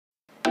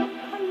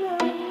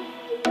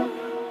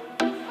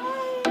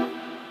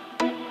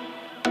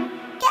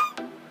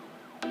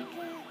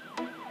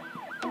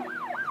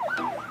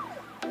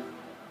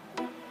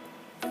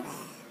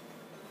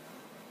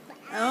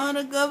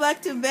go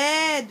back to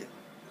bed.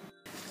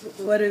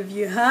 What of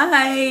you?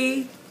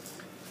 Hi.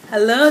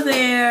 Hello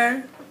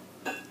there.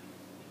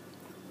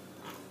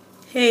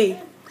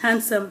 Hey,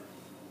 handsome.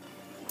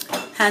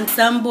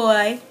 Handsome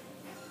boy.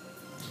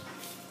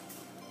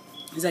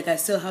 He's like, I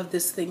still have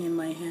this thing in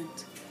my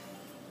hand.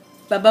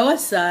 Baba,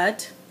 what's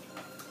that?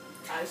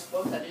 I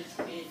spoke at his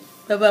feet.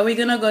 Baba, we're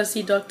gonna go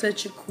see Dr.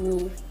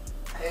 Chiku.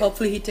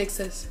 Hopefully he takes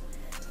us.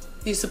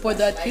 You support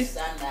that kid?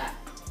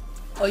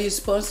 Or you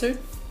sponsor?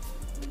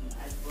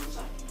 I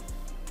sponsor him.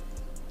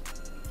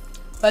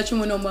 But you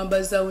want to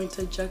Mambaza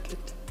winter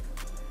jacket.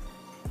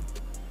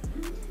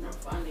 I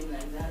found him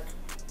like that.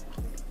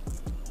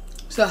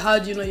 So how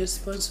do you know you're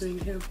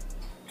sponsoring him?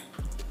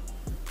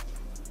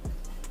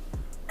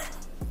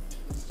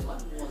 It's the one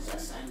who was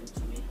assigned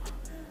to me.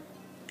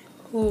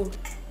 Who?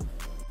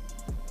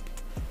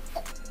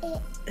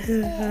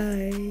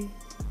 Hi.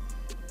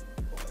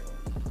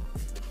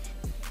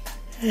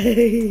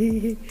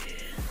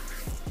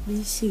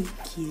 You're so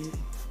cute.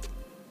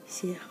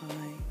 Say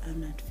hi. I'm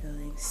not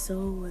feeling so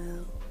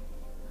well.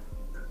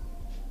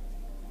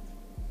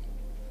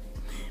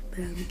 But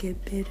I'll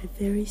get better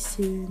very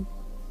soon.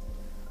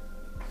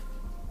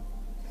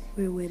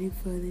 We're waiting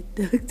for the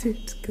doctor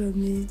to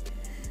come in.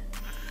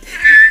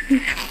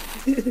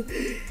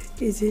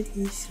 Isn't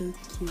he so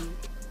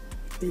cute?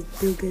 With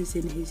boogers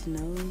in his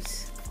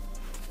nose.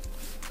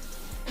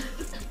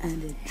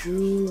 And a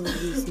drool on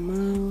his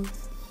mouth.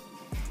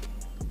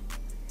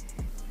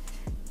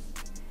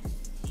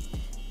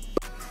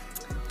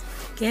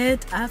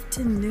 Good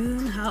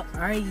afternoon, how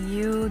are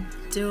you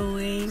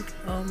doing?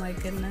 Oh my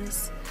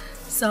goodness.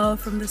 So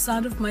from the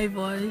sound of my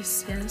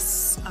voice,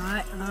 yes,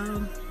 I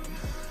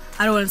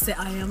don't want to say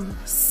I am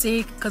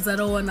sick because I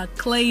don't want to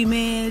claim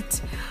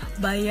it,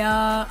 but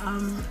yeah,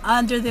 I'm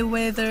under the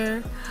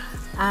weather,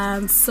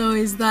 and so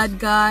is that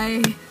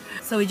guy.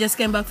 So we just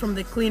came back from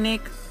the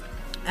clinic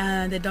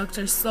and the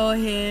doctor saw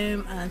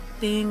him and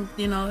think,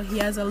 you know, he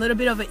has a little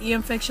bit of an ear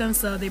infection,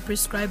 so they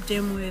prescribed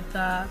him with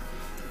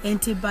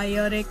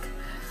antibiotic.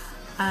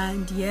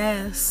 And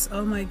yes,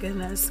 oh my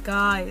goodness,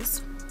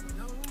 guys,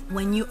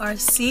 when you are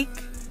sick,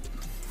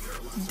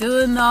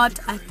 do not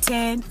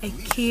attend a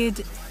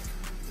kid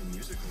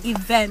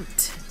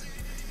event.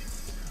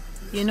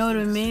 You know what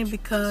I mean?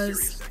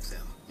 Because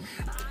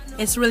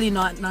it's really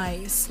not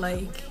nice.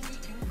 Like,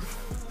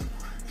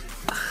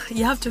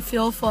 you have to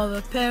feel for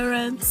the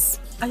parents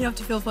and you have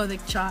to feel for the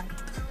child,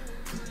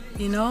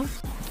 you know?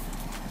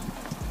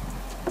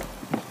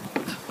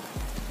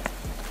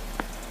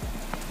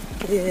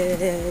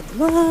 Good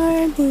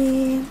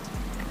morning.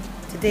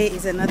 Today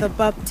is another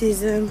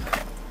baptism,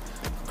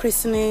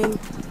 christening,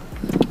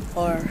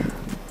 or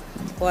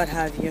what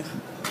have you.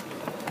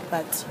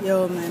 But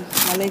yo man,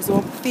 my legs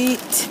won't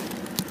beat.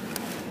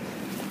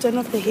 Turn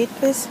off the heat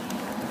please.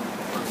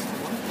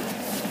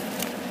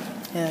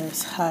 Yeah,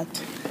 it's hot.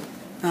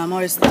 Now, I'm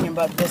always thinking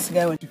about this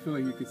guy. You feel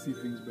like you could see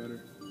things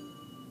better.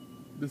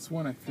 This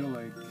one I feel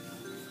like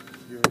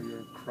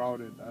you're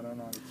crowded. I don't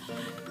know how to explain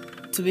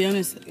it. To be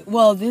honest,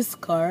 well, this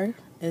car,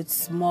 it's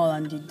small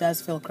and it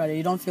does feel crowded.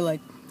 You don't feel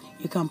like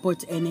you can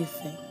put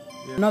anything.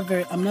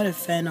 Yeah. I'm not a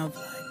fan of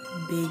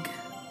like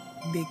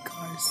big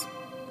cars.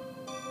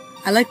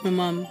 I like my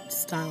mom's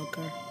style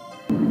car.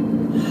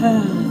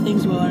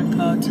 Things will work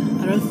out.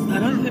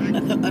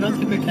 I don't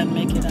think we can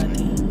make it out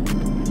there.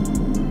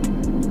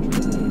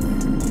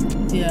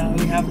 Yeah,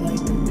 we have like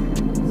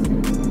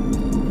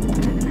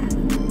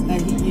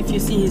if you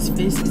see his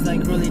face, he's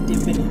like really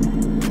deep in it.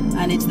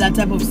 And it's that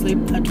type of sleep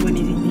that when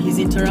he's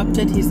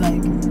interrupted, he's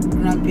like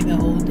grumpy the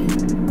whole day.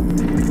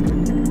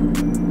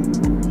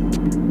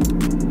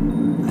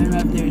 I don't know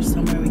if there is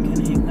somewhere we can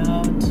hang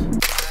out.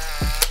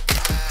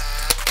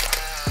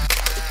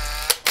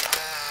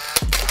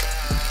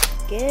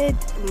 Good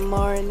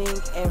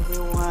morning,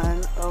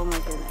 everyone. Oh my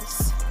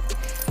goodness.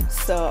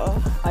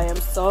 So I am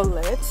so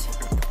late.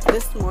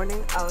 This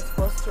morning I was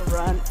supposed to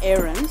run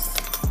errands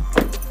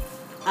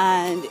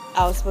and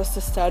I was supposed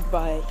to start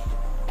by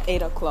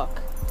 8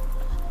 o'clock.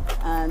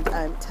 And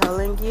I'm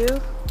telling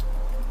you,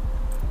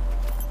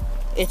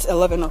 it's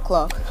 11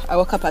 o'clock. I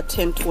woke up at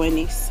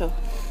 10:20, so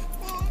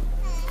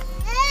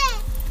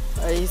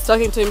he's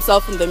talking to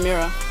himself in the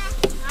mirror.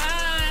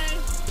 Hi.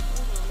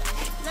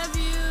 Love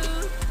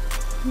you.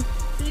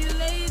 See you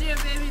later,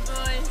 baby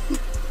boy.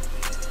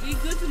 Be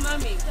good to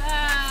mommy.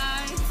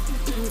 Bye.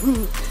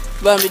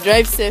 But we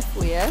drive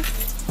safely, yeah?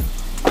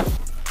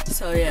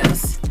 So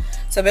yes.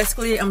 So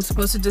basically I'm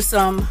supposed to do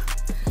some,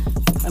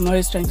 I'm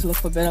always trying to look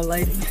for better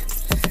lighting.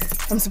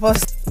 I'm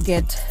supposed to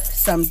get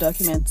some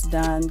documents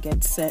done,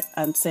 get set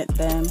and sent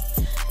them,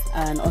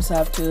 and also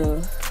have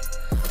to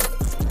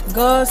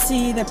go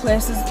see the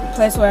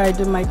place where I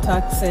do my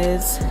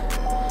taxes,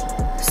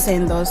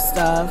 send those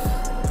stuff,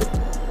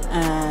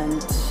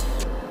 and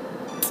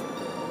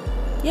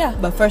yeah,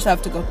 but first I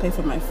have to go pay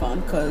for my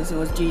phone because it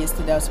was due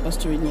yesterday. I was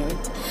supposed to renew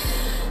it.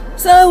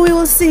 So we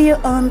will see you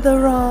on the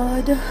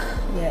road.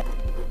 Yeah.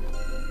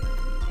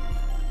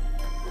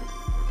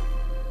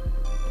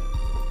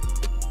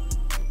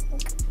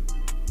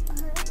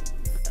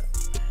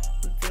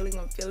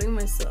 feeling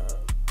myself.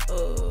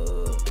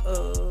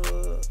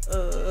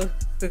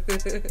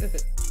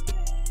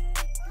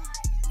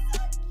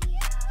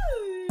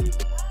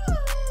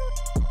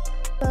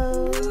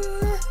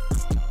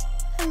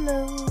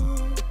 Hello.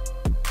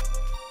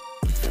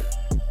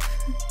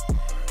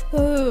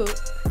 Oh.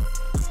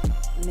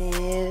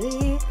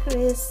 Merry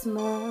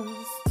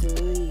Christmas to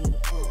you.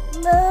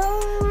 La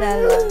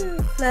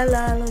la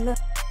la la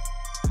la.